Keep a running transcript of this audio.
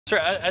Sir,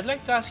 I'd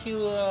like to ask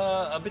you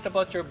a bit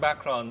about your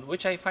background,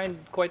 which I find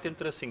quite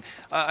interesting.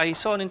 I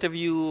saw an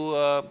interview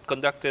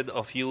conducted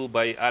of you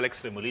by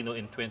Alex Remolino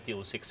in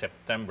 2006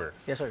 September.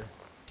 Yes, sir.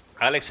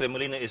 Alex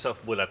Remolino is of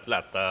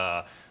Bulatlat,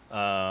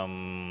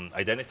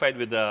 identified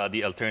with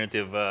the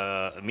alternative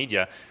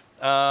media.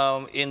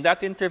 In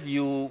that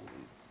interview,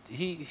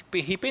 he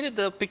painted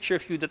the picture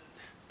of you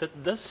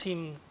that does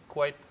seem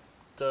quite,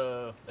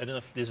 I don't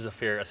know if this is a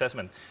fair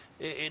assessment.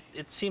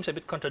 It seems a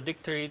bit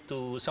contradictory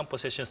to some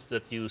positions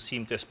that you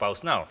seem to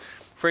espouse now.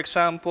 For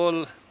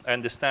example, I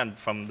understand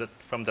from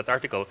that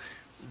article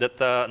that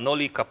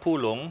Noli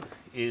Capulong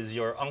is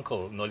your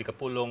uncle, Noli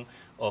Capulong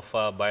of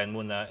Bayan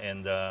Muna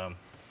and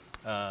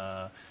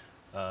a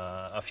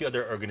few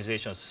other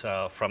organizations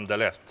from the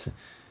left.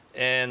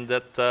 And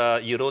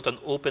that you wrote an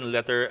open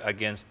letter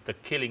against the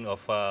killing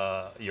of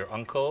your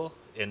uncle,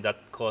 and that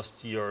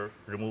caused your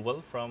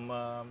removal from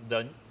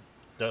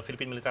the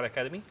Philippine Military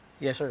Academy?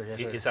 Yes, sir. Yes,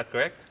 sir. Is that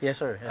correct? Yes,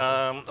 sir. Yes,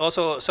 sir.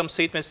 Also, some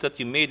statements that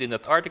you made in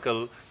that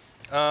article.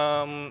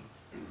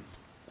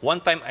 One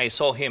time I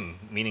saw him,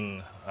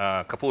 meaning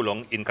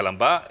Capulong, in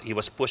Calamba. He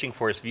was pushing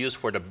for his views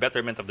for the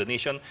betterment of the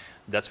nation.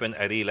 That's when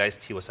I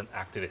realized he was an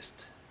activist.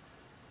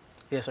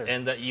 Yes, sir.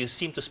 And you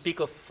seem to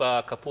speak of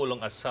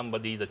Capulong as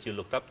somebody that you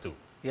looked up to.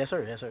 Yes,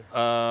 sir. Yes, sir.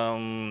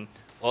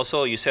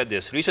 Also, you said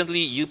this.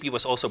 Recently, UP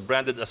was also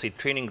branded as a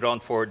training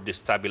ground for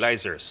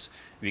destabilizers.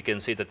 We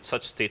can say that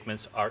such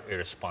statements are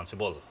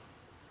irresponsible.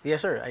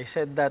 Yes, sir. I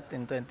said that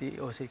in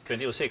 2006.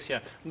 2006, yeah.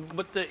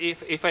 But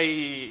if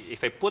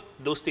I put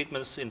those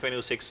statements in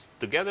 2006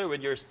 together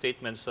with your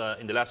statements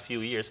in the last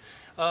few years,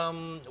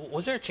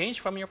 was there a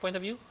change from your point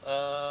of view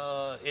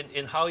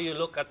in how you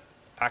look at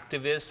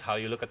activists, how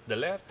you look at the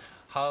left,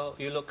 how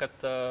you look at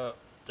the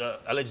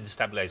alleged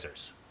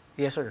destabilizers?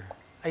 Yes, sir.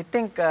 I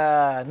think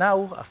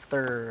now,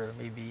 after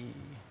maybe,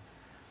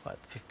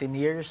 15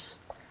 years,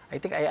 I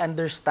think I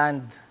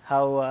understand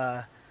how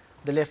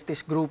the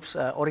leftist groups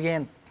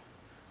orient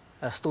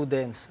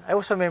students. I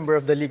was a member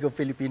of the League of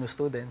Filipino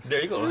Students.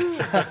 There you go.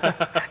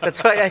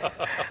 That's why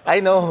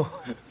I know.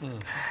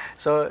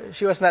 So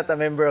she was not a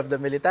member of the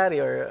military,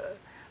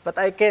 but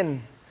I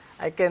can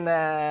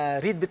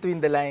read between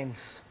the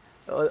lines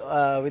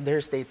with her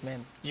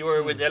statement. You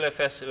were with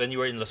LFS when you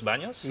were in Los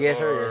Baños? Yes,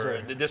 sir. Yes,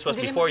 sir. This was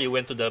before you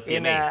went to the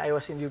PMA? I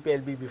was in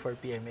UPLB before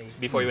PMA.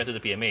 Before you went to the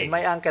PMA? And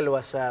my uncle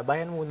was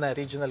Bayan Muna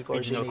Regional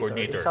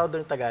Coordinator in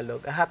Southern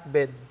Tagalog, a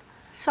hotbed.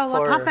 So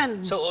what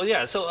happened? So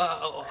yeah. So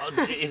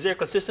is there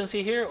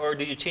consistency here, or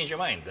did you change your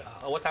mind?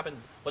 What happened?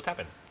 What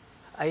happened?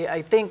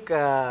 I think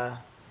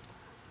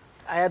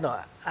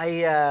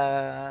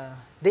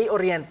they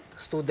orient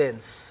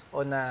students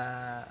on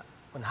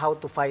how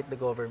to fight the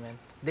government.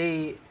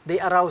 They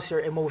arouse your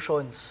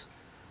emotions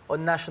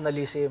on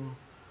nationalism,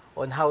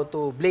 on how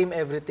to blame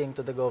everything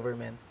to the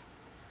government.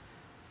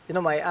 You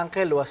know, my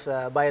uncle was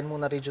Bayan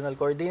Muna Regional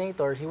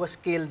Coordinator. He was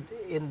killed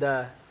in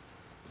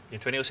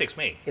 2006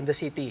 May. In the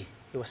city.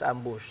 He was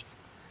ambushed.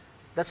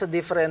 That's a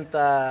different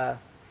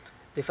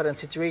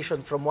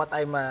situation from what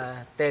I'm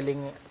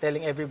telling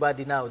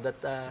everybody now,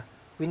 that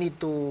we need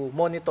to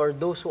monitor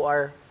those who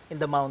are in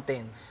the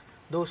mountains,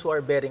 those who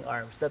are bearing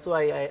arms. That's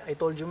why I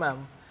told you,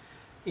 ma'am,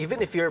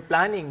 even if you're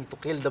planning to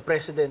kill the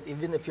president,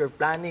 even if you're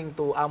planning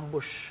to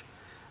ambush,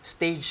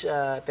 stage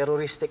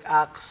terroristic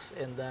acts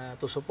and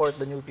to support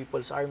the New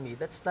People's Army,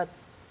 that's not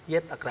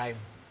yet a crime,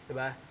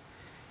 diba?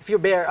 If you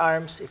bear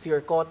arms, if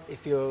you're caught,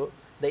 if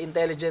the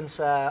intelligence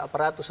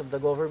apparatus of the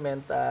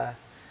government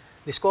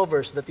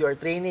discovers that you are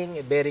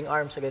training, bearing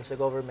arms against the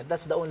government,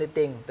 that's the only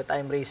thing that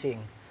I'm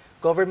raising.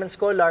 Government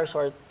scholars who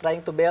are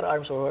trying to bear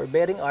arms or are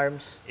bearing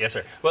arms. Yes,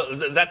 sir. Well,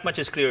 that much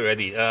is clear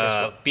already.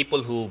 Yes,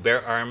 people who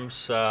bear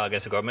arms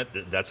against the government,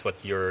 that's what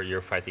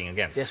you're fighting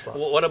against. Yes,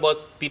 what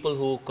about people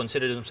who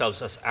consider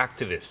themselves as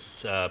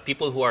activists?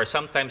 People who are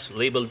sometimes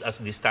labeled as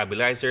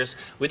destabilizers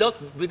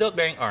without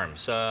bearing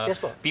arms. Yes,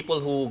 people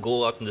who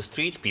go out in the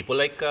streets. People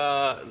like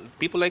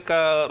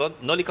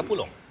Noli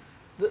Capulong.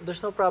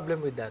 There's no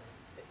problem with that.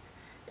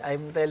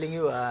 I'm telling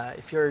you,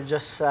 if you're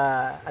just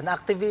an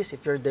activist,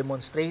 if you're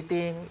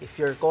demonstrating, if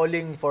you're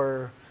calling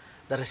for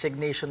the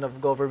resignation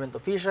of government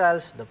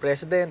officials, the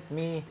president,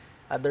 me,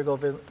 other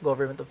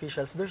government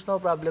officials, there's no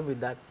problem with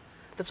that.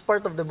 That's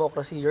part of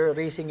democracy. You're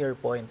raising your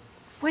point.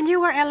 When you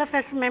were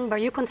LFS member,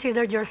 you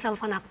considered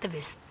yourself an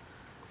activist?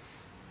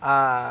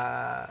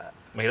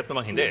 Mahirap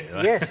namang hindi.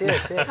 Yes.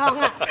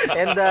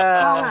 And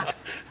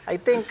I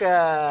think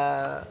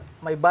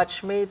my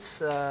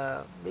batchmates,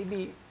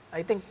 maybe,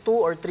 I think 2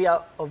 or 3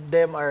 of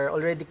them are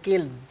already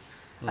killed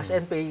as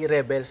NPA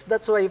rebels.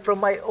 That's why,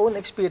 from my own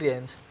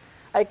experience,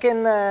 I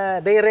can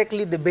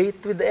directly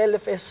debate with the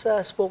LFS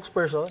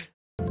spokesperson.